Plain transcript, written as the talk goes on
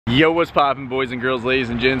Yo, what's poppin', boys and girls, ladies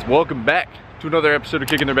and gents? Welcome back to another episode of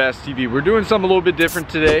Kicking Their Bass TV. We're doing something a little bit different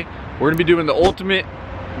today. We're gonna be doing the ultimate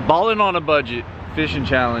balling on a budget fishing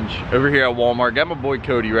challenge over here at Walmart. Got my boy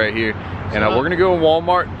Cody right here, and we're gonna go in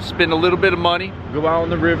Walmart, spend a little bit of money, go out on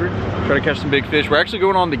the river, try to catch some big fish. We're actually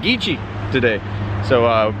going on the Geechee today,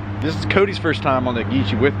 so this is Cody's first time on the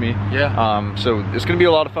Geechee with me. Yeah. So it's gonna be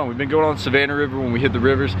a lot of fun. We've been going on Savannah River when we hit the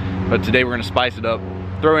rivers, but today we're gonna spice it up,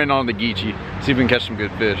 throw in on the Geechee, see if we can catch some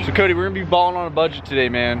good fish. So Cody, we're gonna be balling on a budget today,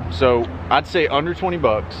 man. So I'd say under 20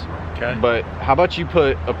 bucks. Okay. But how about you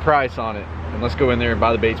put a price on it, and let's go in there and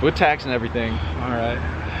buy the baits with tax and everything. All right.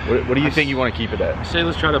 What do you think you want to keep it at? I say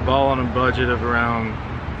let's try to ball on a budget of around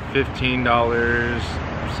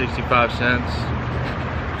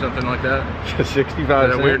 $15.65, something like that. 65 Is that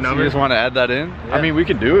a cents? weird number? You just want to add that in? Yeah. I mean, we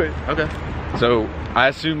could do it. Okay. So I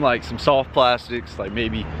assume like some soft plastics, like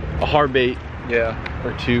maybe a hard bait, Yeah.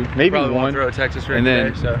 or two, maybe Probably one. won't throw a Texas rig And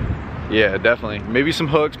then- today, so. Yeah, definitely. Maybe some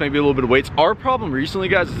hooks, maybe a little bit of weights. Our problem recently,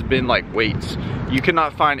 guys, has been like weights. You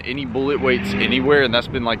cannot find any bullet weights anywhere, and that's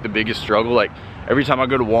been like the biggest struggle. Like every time I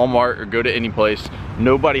go to Walmart or go to any place,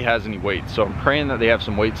 nobody has any weights. So I'm praying that they have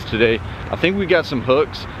some weights today. I think we got some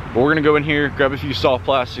hooks, but we're gonna go in here, grab a few soft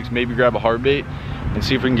plastics, maybe grab a hard bait, and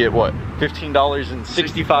see if we can get what?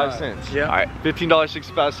 $15.65. Yeah. All right,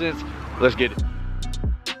 $15.65. Let's get it.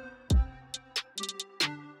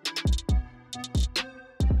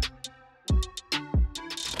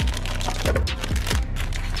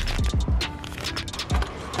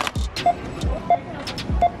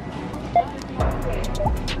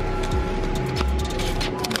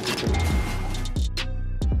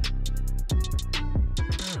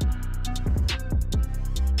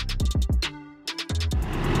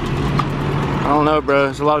 I don't know, bro.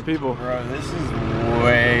 There's a lot of people. Bro, this is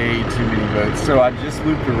way too many boats. So I just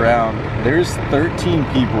looped around. There's 13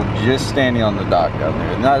 people just standing on the dock down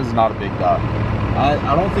there, and that is not a big dock.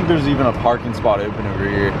 I don't think there's even a parking spot open over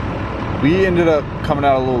here. We ended up coming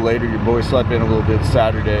out a little later. Your boy slept in a little bit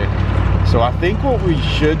Saturday. So I think what we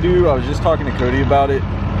should do, I was just talking to Cody about it,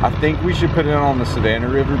 I think we should put it on the Savannah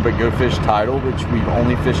River, but go fish tidal, which we've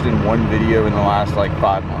only fished in one video in the last like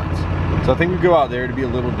 5 months. So I think we go out there to be a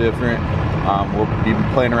little different. We'll be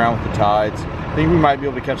playing around with the tides. I think we might be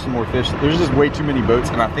able to catch some more fish. There's just way too many boats,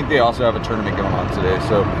 and I think they also have a tournament going on today.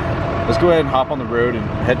 So let's go ahead and hop on the road and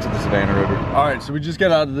head to the Savannah River. All right, so we just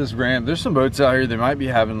got out of this ramp. There's some boats out here. They might be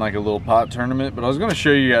having like a little pot tournament, but I was gonna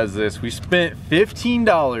show you guys this. We spent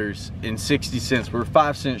 $15.60. We're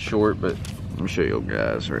 5 cents short, but let me show you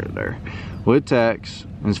guys right there. With tax,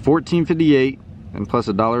 it's $14.58, and plus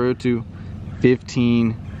 $1.02,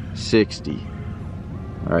 $15.60.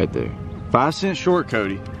 Right there. 5 cents short,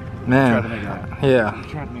 Cody. Man. Try to make it happen. Yeah.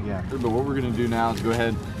 Try to make it happen. But what we're gonna do now is go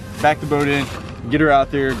ahead, back the boat in, get her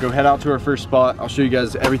out there, go head out to our first spot. I'll show you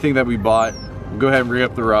guys everything that we bought. We'll go ahead and rig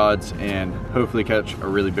up the rods and hopefully catch a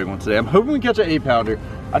really big one today. I'm hoping we catch an 8-pounder.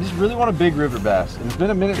 I just really want a big river bass. And it's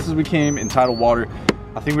been a minute since we came in tidal water.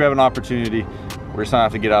 I think we have an opportunity. We're just gonna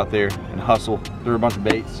have to get out there and hustle through a bunch of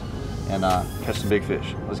baits and catch some big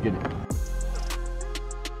fish. Let's get it.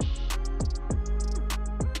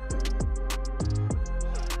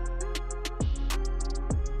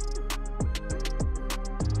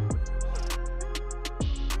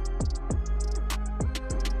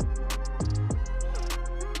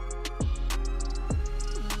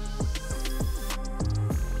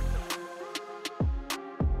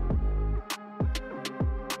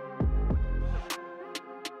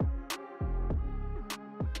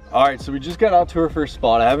 All right, so we just got out to our first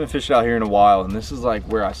spot. I haven't fished out here in a while, and this is like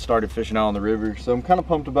where I started fishing out on the river. So I'm kind of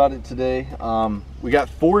pumped about it today. We got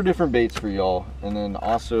 4 different baits for y'all, and then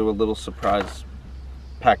also a little surprise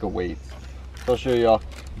pack of weights. So I'll show y'all.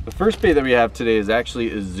 The first bait that we have today is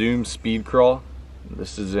actually a Zoom Speed Crawl.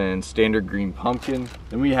 This is in standard green pumpkin.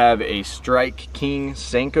 Then we have a Strike King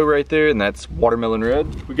Senko right there, and that's watermelon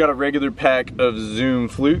red. We got a regular pack of Zoom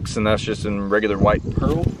Flukes, and that's just in regular white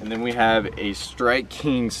pearl. And then we have a Strike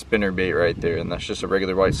King spinner bait right there, and that's just a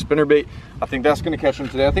regular white spinner bait. I think that's gonna catch them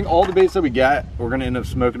today. I think all the baits that we got, we're gonna end up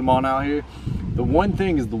smoking them on out here. The one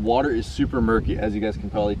thing is the water is super murky, as you guys can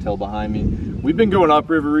probably tell behind me. We've been going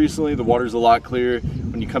upriver recently. The water's a lot clearer.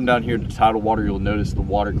 When you come down here to tidal water, you'll notice the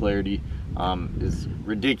water clarity is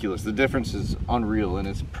ridiculous. The difference is unreal, and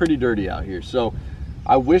it's pretty dirty out here. So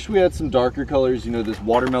I wish we had some darker colors. You know, this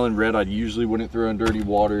watermelon red I usually wouldn't throw in dirty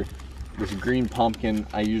water. This green pumpkin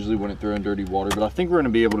I usually wouldn't throw in dirty water, but I think we're gonna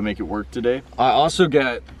be able to make it work today. I also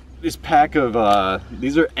got this pack of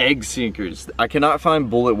these are egg sinkers. I cannot find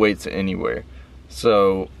bullet weights anywhere.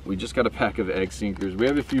 So we just got a pack of egg sinkers. We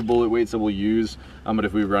have a few bullet weights that we'll use, but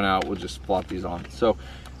if we run out, we'll just flop these on. So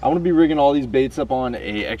I want to be rigging all these baits up on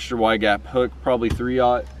a extra wide gap hook, probably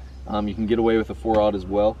 3/0. You can get away with a 4/0 as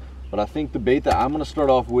well. But I think the bait that I'm going to start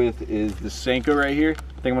off with is the Senko right here.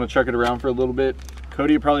 I think I'm going to chuck it around for a little bit.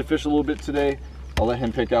 Cody will probably fish a little bit today. I'll let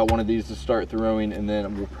him pick out one of these to start throwing, and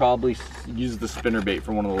then we'll probably use the spinner bait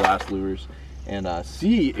from one of the last lures and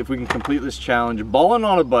see if we can complete this challenge. Balling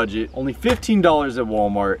on a budget, only $15 at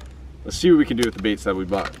Walmart. Let's see what we can do with the baits that we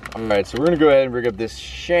bought. All right, so we're going to go ahead and rig up this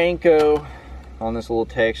Senko on this little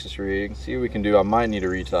Texas rig. See what we can do. I might need to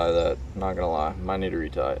retie that. I'm not going to lie. Might need to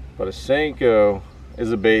retie it. But a Senko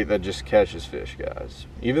is a bait that just catches fish, guys.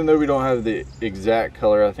 Even though we don't have the exact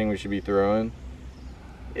color I think we should be throwing,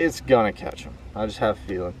 it's gonna catch them. I just have a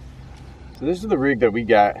feeling. So this is the rig that we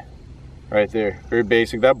got right there. Very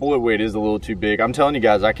basic. That bullet weight is a little too big. I'm telling you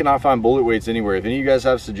guys, I cannot find bullet weights anywhere. If any of you guys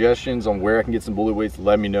have suggestions on where I can get some bullet weights,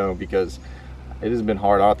 let me know, because it has been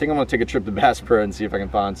hard. I think I'm gonna take a trip to Bass Pro and see if I can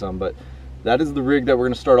find some, but that is the rig that we're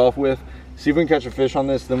gonna start off with. See if we can catch a fish on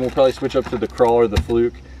this, then we'll probably switch up to the crawl or the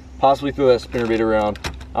fluke. Possibly throw that spinnerbait around.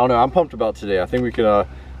 I don't know, I'm pumped about today. I think we could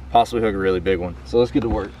possibly hook a really big one. So let's get to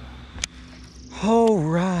work. All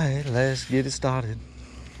right, let's get it started.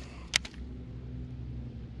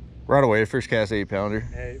 Right away, first cast 8-pounder.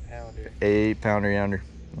 8-pounder. 8-pounder yonder,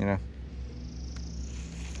 you know.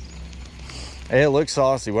 Hey, it looks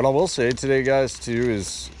saucy. What I will say today, guys, too,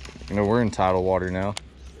 is, you know, we're in tidal water now.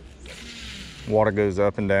 Water goes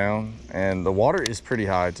up and down, and the water is pretty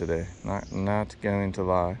high today. Not going to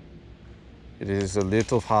lie. It is a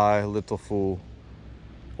little high, a little full.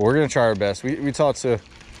 We're gonna try our best. We talked to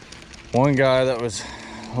one guy that was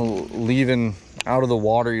leaving out of the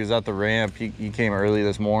water. He was at the ramp. He came early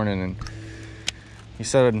this morning, and he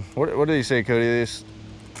said, what did he say, Cody?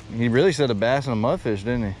 He really said a bass and a mudfish,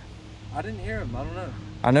 didn't he? I didn't hear him. I don't know.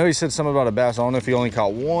 I know he said something about a bass. I don't know if he only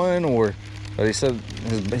caught one, or, but he said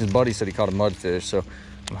his buddy said he caught a mudfish. So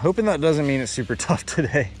I'm hoping that doesn't mean it's super tough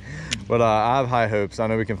today. But I have high hopes. I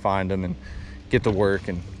know we can find them and get to work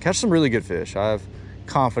and catch some really good fish. I have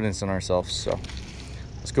confidence in ourselves. So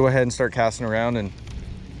let's go ahead and start casting around and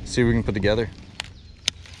see what we can put together.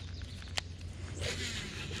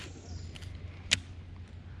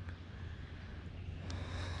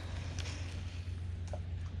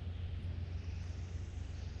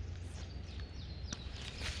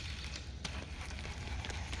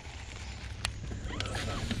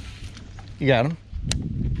 You got him.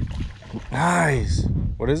 Nice.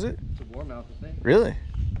 What is it? It's a warmouth, I think. Really?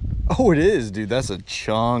 Oh, it is, dude. That's a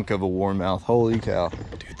chunk of a warmouth. Holy cow.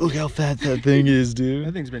 Dude, look how fat that thing is, dude.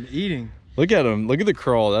 That thing's been eating. Look at him. Look at the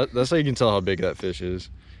crawl. That's how you can tell how big that fish is.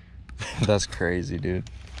 That's crazy, dude.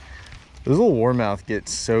 This little warmouth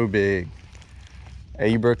gets so big. Hey,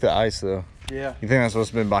 you broke the ice, though. Yeah. You think that's what's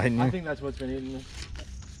been biting you? I think that's what's been eating me.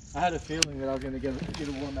 I had a feeling that I was going to get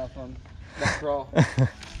a warmouth on that crawl.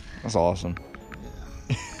 That's awesome.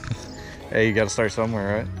 Hey, you got to start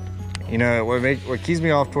somewhere, right? You know, what keeps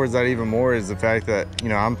me off towards that even more is the fact that, you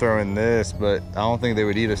know, I'm throwing this, but I don't think they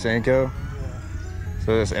would eat a Senko.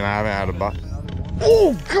 So this, and I haven't had a bite.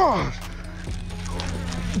 Oh, God!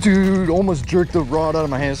 Dude, almost jerked the rod out of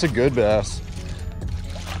my hand. It's a good bass.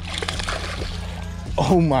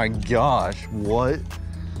 Oh my gosh, what?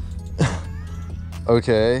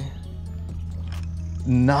 Okay.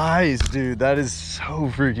 Nice, dude. That is so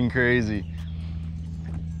freaking crazy.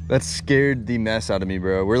 That scared the mess out of me,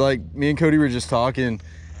 bro. We're like, me and Cody were just talking,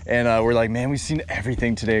 and we're like, man, we've seen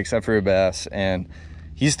everything today except for a bass. And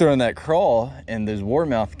he's throwing that crawl, and those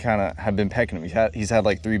warmouth kind of have been pecking him. He's had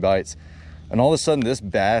like 3 bites. And all of a sudden, this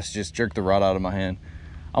bass just jerked the rod out of my hand.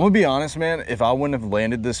 I'm gonna be honest, man, if I wouldn't have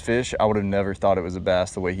landed this fish, I would have never thought it was a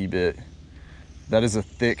bass the way he bit. That is a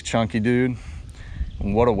thick, chunky dude.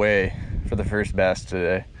 And what a way for the first bass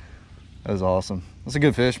today. That was awesome. That's a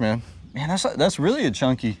good fish, man. Man, that's really a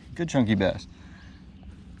good chunky bass.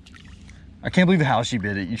 I can't believe how she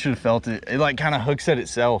bit it. You should have felt it. It like kind of hooks at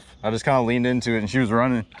itself. I just kind of leaned into it and she was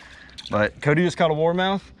running. But Cody just caught a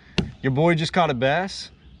warmouth. Your boy just caught a bass.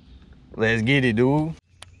 Let's get it, dude.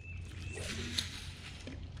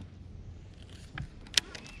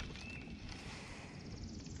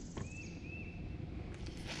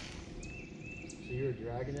 So you were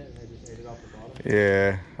dragging it and they just ate it off the bottom?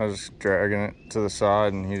 Yeah, I was just dragging it to the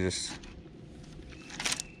side and he just...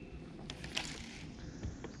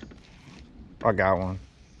 I got one.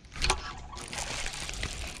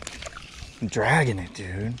 I'm dragging it,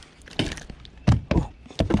 dude. Oh.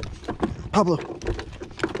 Pablo.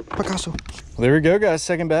 Picasso. Well, there we go, guys.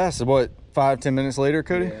 Second bass. What, 5-10 minutes later,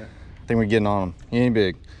 Cody? Yeah. I think we're getting on him. He ain't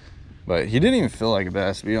big. But he didn't even feel like a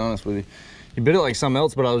bass, to be honest with you. He bit it like something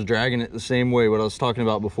else, but I was dragging it the same way, what I was talking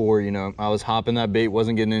about before. You know, I was hopping that bait,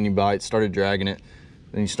 wasn't getting any bites, started dragging it.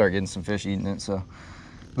 then you start getting some fish eating it. So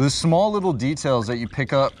the small little details that you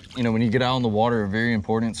pick up, you know, when you get out on the water are very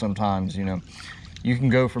important sometimes. You know, you can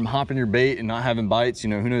go from hopping your bait and not having bites. You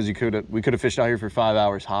know, who knows, we could have fished out here for 5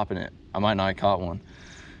 hours hopping it. I might not have caught one.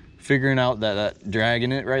 Figuring out that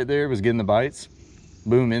dragging it right there was getting the bites,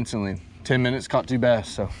 boom, instantly. 10 minutes, caught 2 bass,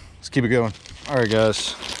 so let's keep it going. All right,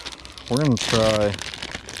 guys, we're gonna try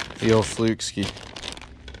the old fluke ski.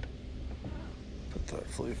 Put that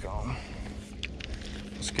fluke on.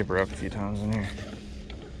 Skip her up a few times in here.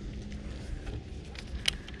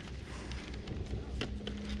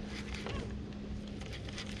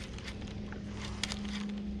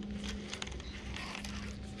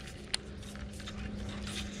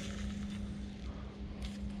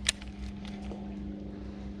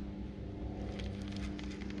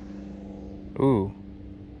 Ooh.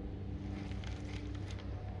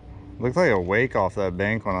 Looked like a wake off that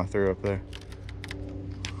bank when I threw up there.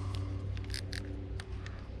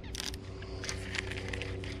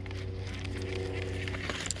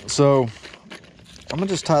 So, I'm gonna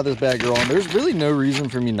just tie this bagger on. There's really no reason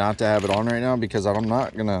for me not to have it on right now because I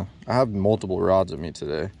have multiple rods with me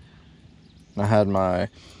today. I had my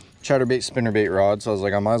chatterbait spinnerbait rod, so I was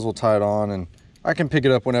like, I might as well tie it on and I can pick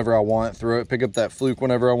it up whenever I want, throw it, pick up that fluke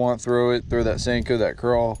whenever I want, throw it, throw that Senko, that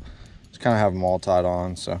crawl. Just kind of have them all tied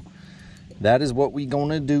on. So that is what we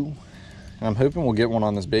gonna do. And I'm hoping we'll get one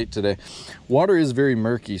on this bait today. Water is very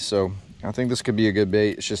murky, so I think this could be a good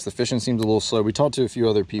bait. It's just the fishing seems a little slow. We talked to a few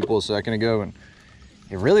other people a second ago, and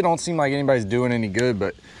it really don't seem like anybody's doing any good.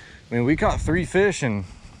 But I mean, we caught 3 fish in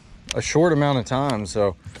a short amount of time,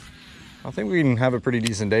 so I think we can have a pretty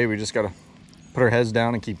decent day. We just gotta put our heads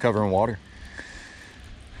down and keep covering water.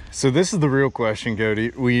 So this is the real question, Cody.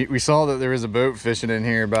 We saw that there was a boat fishing in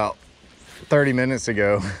here about 30 minutes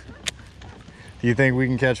ago. Do you think we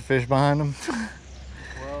can catch a fish behind them?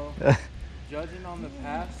 Well, judging on the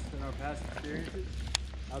past and our past experiences,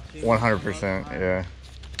 I've seen 100%, yeah.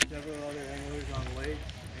 several other anglers on lakes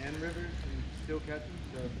and rivers and still catch them.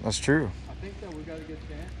 So That's true. I think that we got a good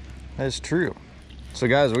chance. That's true. So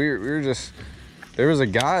guys, we were just, there was a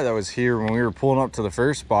guy that was here when we were pulling up to the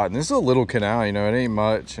first spot, and this is a little canal, you know, it ain't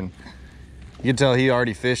much, and you can tell he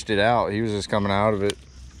already fished it out. He was just coming out of it.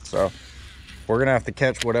 So we're gonna have to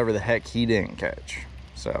catch whatever the heck he didn't catch.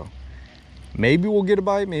 So maybe we'll get a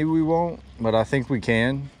bite, maybe we won't, but I think we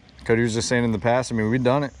can. Cody was just saying in the past, I mean, we've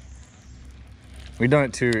done it. We've done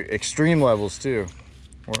it to extreme levels too.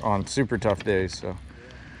 We're on super tough days, so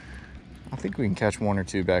I think we can catch 1 or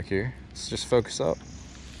 2 back here. Let's just focus up.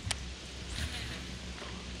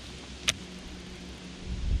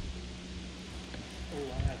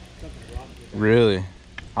 Really? I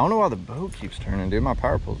don't know why the boat keeps turning, dude. My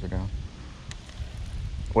power poles are down.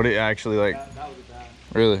 What it actually like? That was a bass.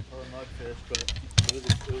 Really? Or a mudfish, but it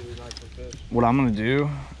was a really nice fish. What I'm gonna do,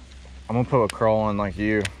 I'm gonna put a crawl on like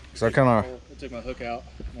you. Cause I kinda... I took my hook out.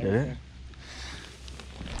 Did it?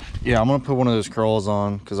 Yeah, I'm gonna put one of those crawls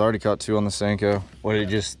on because I already caught 2 on the Senko. What, did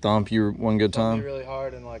it just thump you one good time? Thumped me really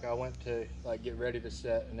hard, and like I went to like get ready to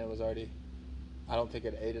set, and it was already, I don't think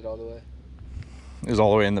it ate it all the way. It was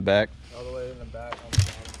all the way in the back. All the way in the back on the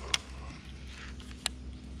bottom.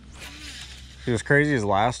 It was crazy as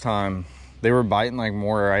last time. They were biting like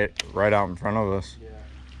more right out in front of us. Yeah.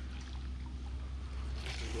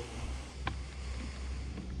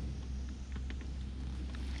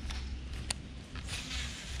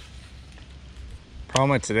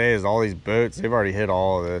 Problem with today is all these boats, they've already hit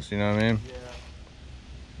all of this, you know what I mean? Yeah.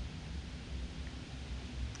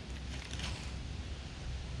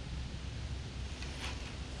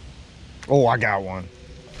 Oh, I got one.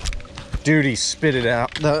 Dude, he spit it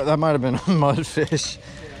out. That might have been a mudfish.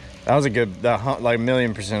 That was a good, like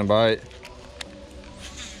 1,000,000% a bite.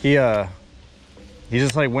 He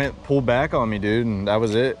just like pulled back on me, dude, and that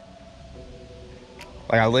was it.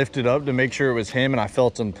 Like I lifted up to make sure it was him, and I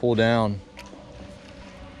felt him pull down.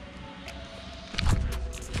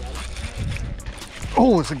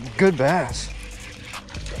 Oh, it's a good bass.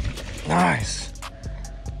 Nice.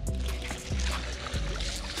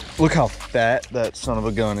 Look how fat that son of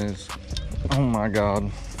a gun is. Oh my God.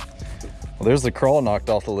 Well, there's the crawl knocked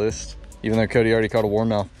off the list, even though Cody already caught a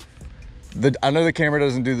warmouth. I know the camera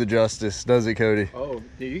doesn't do the justice, does it, Cody? Oh,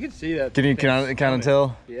 dude, you can see that. Can I kind of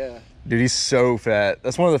tell? Yeah. Dude, he's so fat.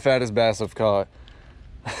 That's one of the fattest bass I've caught.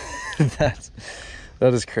 That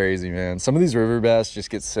is crazy, man. Some of these river bass just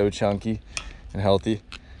get so chunky and healthy.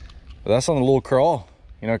 But that's on the little crawl.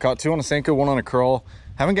 You know, I caught 2 on a Senko, 1 on a crawl.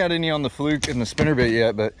 Haven't got any on the fluke and the spinnerbait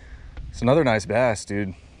yet, but it's another nice bass,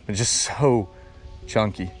 dude. But just so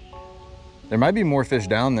chunky. There might be more fish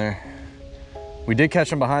down there. We did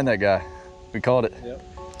catch him behind that guy. We caught it. Yep.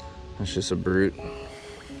 That's just a brute.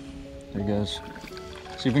 There he goes.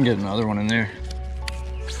 See if we can get another one in there.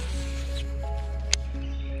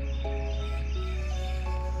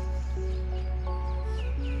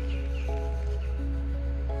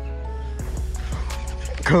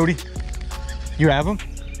 Cody, you have him?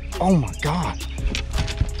 Oh my God.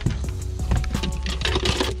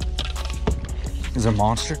 Is it a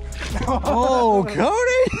monster? Oh,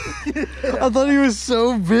 Cody! I thought he was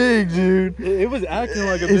so big, dude. It was acting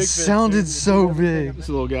like a big fish. It sounded so big. This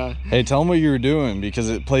little guy. Hey, tell him what you were doing because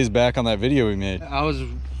it plays back on that video we made. I was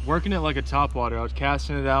working it like a top water. I was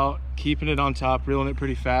casting it out, keeping it on top, reeling it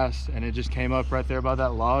pretty fast, and it just came up right there by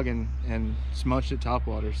that log and smunched it top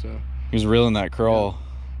water. So he was reeling that crawl. Yeah.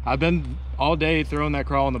 I've been all day throwing that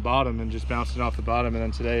crawl on the bottom and just bouncing off the bottom, and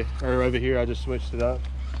then today, or over here, I just switched it up.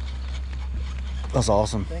 That's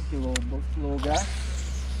awesome. Thank you, little guy.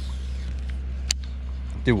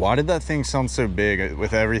 Dude, why did that thing sound so big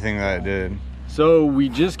with everything that it did? So we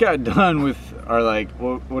just got done with our, like,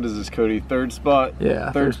 what is this, Cody? Third spot?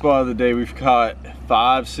 Yeah. Third spot of the day. We've caught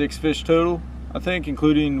 5-6 fish total, I think,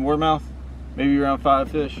 including warmouth, maybe around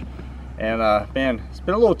 5 fish. And man, it's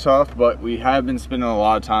been a little tough, but we have been spending a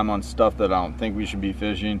lot of time on stuff that I don't think we should be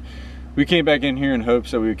fishing. We came back in here in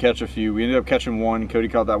hopes that we would catch a few. We ended up catching one. Cody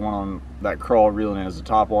caught that one on that crawl, reeling it as a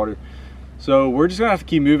top water. So we're just gonna have to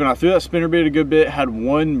keep moving. I threw that spinnerbait a good bit, had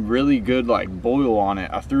one really good like boil on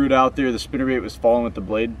it. I threw it out there, the spinnerbait was falling with the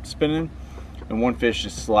blade spinning, and one fish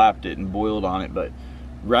just slapped it and boiled on it. But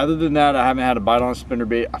rather than that, I haven't had a bite on a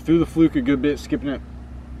spinnerbait. I threw the fluke a good bit, skipping it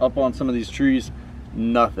up on some of these trees.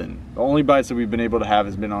 Nothing. The only bites that we've been able to have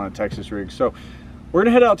has been on a Texas rig. So we're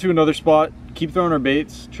gonna head out to another spot, keep throwing our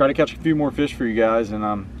baits, try to catch a few more fish for you guys,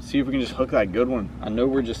 and see if we can just hook that good one. I know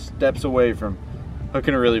we're just steps away from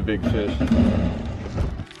hooking a really big fish.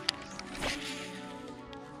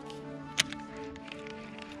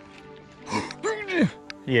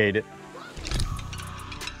 He ate it.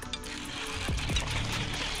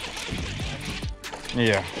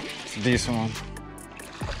 Yeah, it's a decent one.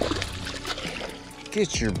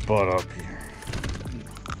 Get your butt up here.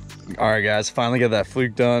 All right, guys, finally got that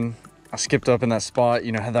fluke done. I skipped up in that spot,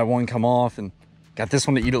 you know, had that one come off and got this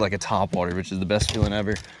one to eat it like a topwater, which is the best feeling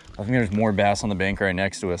ever. I think there's more bass on the bank right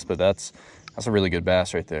next to us, but that's a really good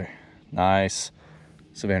bass right there. Nice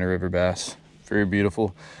Savannah River bass, very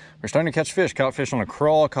beautiful. We're starting to catch fish. Caught fish on a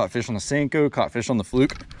crawl, caught fish on the Senko, caught fish on the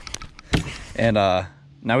fluke. And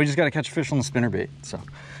now we just got to catch a fish on the spinnerbait. So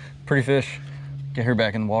pretty fish. Get her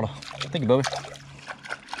back in the water. Thank you, Bubby.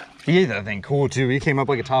 He ate that thing cool too. He came up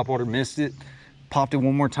like a topwater, missed it, popped it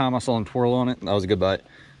one more time. I saw him twirl on it. That was a good bite.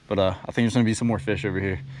 But I think there's gonna be some more fish over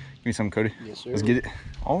here. Give me some, Cody. Yes, sir. Let's get it.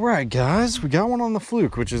 All right, guys, we got one on the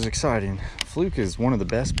fluke, which is exciting. Fluke is one of the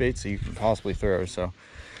best baits that you can possibly throw, so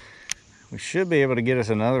we should be able to get us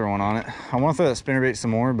another one on it. I want to throw that spinnerbait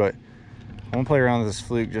some more, but I want to play around with this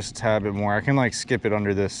fluke just a tad bit more. I can like skip it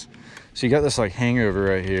under this. So you got this like hangover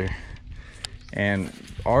right here, and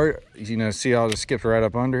you know, see how I just skipped right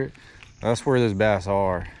up under it? That's where those bass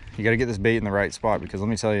are. You got to get this bait in the right spot, because let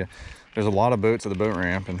me tell you, there's a lot of boats at the boat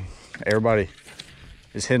ramp, and everybody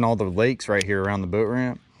is hitting all the lakes right here around the boat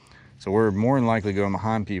ramp. So we're more than likely going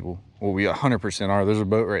behind people. Well, we 100% are. There's a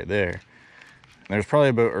boat right there. And there's probably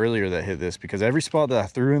a boat earlier that hit this, because every spot that I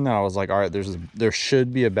threw in that, I was like, all right, there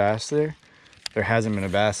should be a bass there. There hasn't been a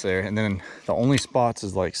bass there. And then the only spots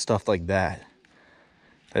is like stuff like that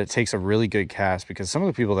it takes a really good cast, because some of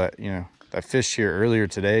the people that, you know, that fished here earlier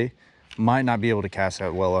today might not be able to cast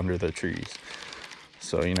that well under the trees.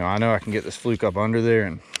 So, you know I can get this fluke up under there,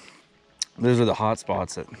 and those are the hot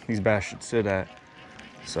spots that these bass should sit at.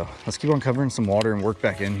 So let's keep on covering some water and work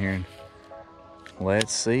back in here, and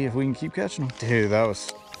let's see if we can keep catching them. Dude, that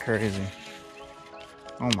was crazy.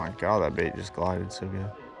 Oh my God, that bait just glided so good.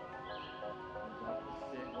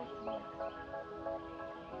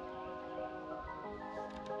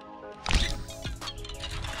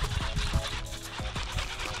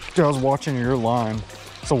 Dude, I was watching your line.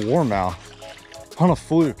 It's a warmouth on a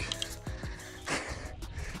fluke.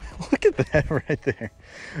 Look at that right there.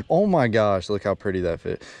 Oh my gosh, look how pretty that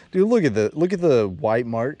fit. Dude, look at the white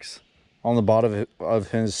marks on the bottom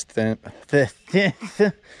of his look at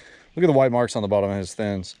the white marks on the bottom of his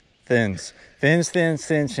fins. Fins.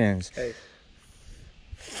 Hey.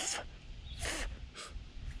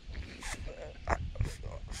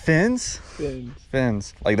 Fins?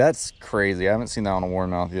 Fins. Like, that's crazy. I haven't seen that on a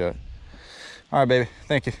warmouth yet. All right, baby.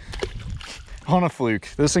 Thank you. On a fluke.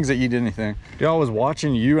 Those things that eat anything. Dude, I was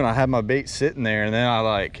watching you and I had my bait sitting there, and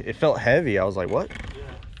then it felt heavy. I was like, what? Yeah.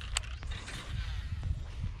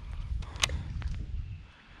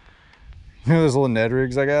 You know those little Ned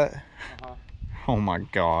rigs I got? Oh my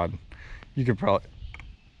God. You could probably...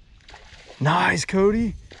 Nice,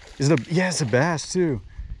 Cody. Is it a, yeah, it's a bass too.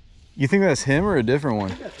 You think that's him or a different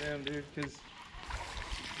one? I think that's him, dude, because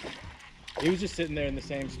he was just sitting there in the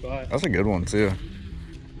same spot. That's a good one too.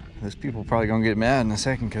 Those people probably gonna get mad in a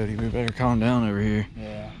second, Cody. We better calm down over here.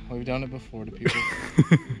 Yeah, we've done it before to people.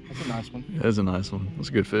 That's a nice one. That's a nice one. That's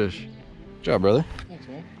a good fish. Good job, brother. Thanks,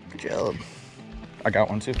 man. Good job. I got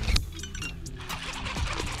one too.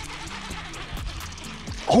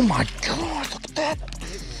 Oh my God, look at that.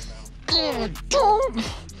 God, dog.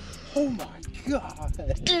 Oh my God.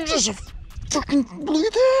 Dude, just a fucking, look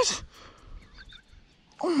at that.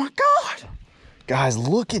 Oh my God. Guys,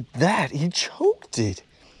 look at that. He choked it.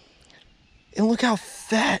 And look how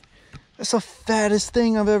fat. That's the fattest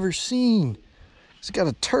thing I've ever seen. It's got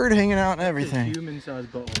a turd hanging out and everything.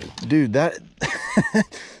 Human-sized butthole. Dude, that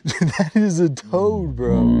that is a toad,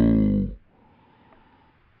 bro.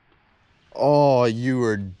 Oh, you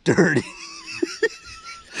are dirty.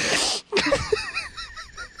 Look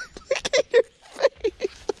at your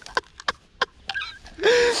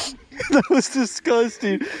face. That was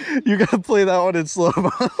disgusting. You gotta play that one in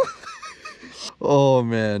slow-mo. Oh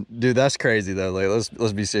man, dude, that's crazy though. Like,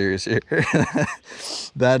 let's be serious here.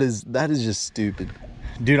 that is just stupid.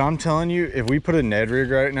 Dude, I'm telling you, if we put a Ned rig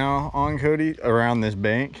right now on, Cody, around this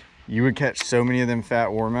bank, you would catch so many of them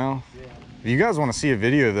fat warmouth. Yeah. If you guys want to see a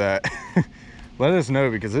video of that, let us know,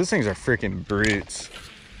 because those things are freaking brutes.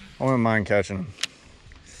 I wouldn't mind catching them.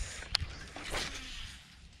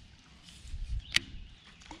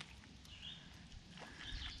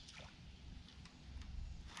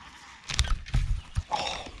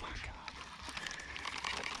 Oh my God.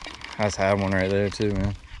 I just had one right there too,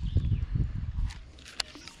 man.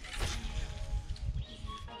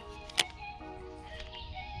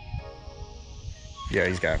 Yeah,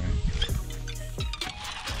 he's got me.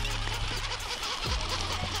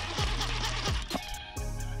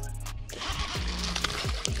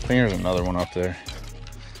 I think there's another one up there.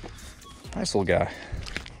 Nice little guy.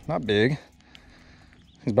 Not big.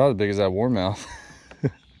 He's about as big as that warmouth.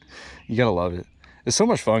 You gotta love it. It's so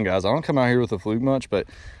much fun, guys. I don't come out here with a fluke much, but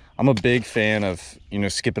I'm a big fan of, you know,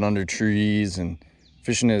 skipping under trees and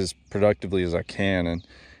fishing as productively as I can. And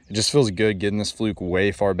it just feels good getting this fluke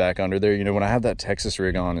way far back under there. You know, when I have that Texas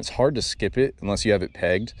rig on, it's hard to skip it unless you have it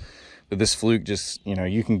pegged. But this fluke just, you know,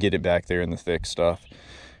 you can get it back there in the thick stuff.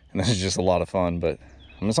 And this is just a lot of fun. But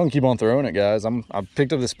I'm just gonna keep on throwing it, guys. I've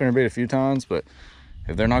picked up the spinnerbait a few times, but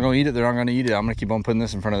if they're not gonna eat it, they're not gonna eat it. I'm gonna keep on putting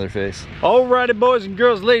this in front of their face. Alrighty, boys and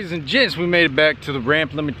girls, ladies and gents, we made it back to the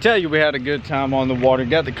ramp. Let me tell you, we had a good time on the water.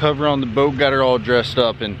 Got the cover on the boat, got her all dressed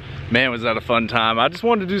up, and man, was that a fun time. I just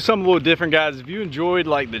wanted to do something a little different, guys. If you enjoyed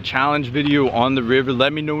like the challenge video on the river,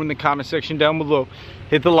 let me know in the comment section down below.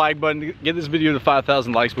 Hit the like button, get this video to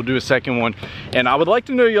 5,000 likes. We'll do a second one. And I would like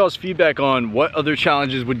to know y'all's feedback on what other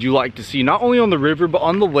challenges would you like to see, not only on the river, but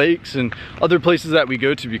on the lakes and other places that we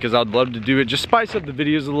go to, because I'd love to do it. Just spice up the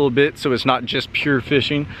videos a little bit so it's not just pure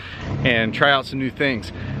fishing, and try out some new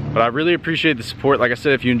things. But I really appreciate the support. Like I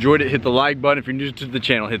said, if you enjoyed it, hit the like button. If you're new to the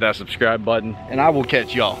channel, hit that subscribe button. And I will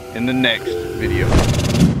catch y'all in the next video.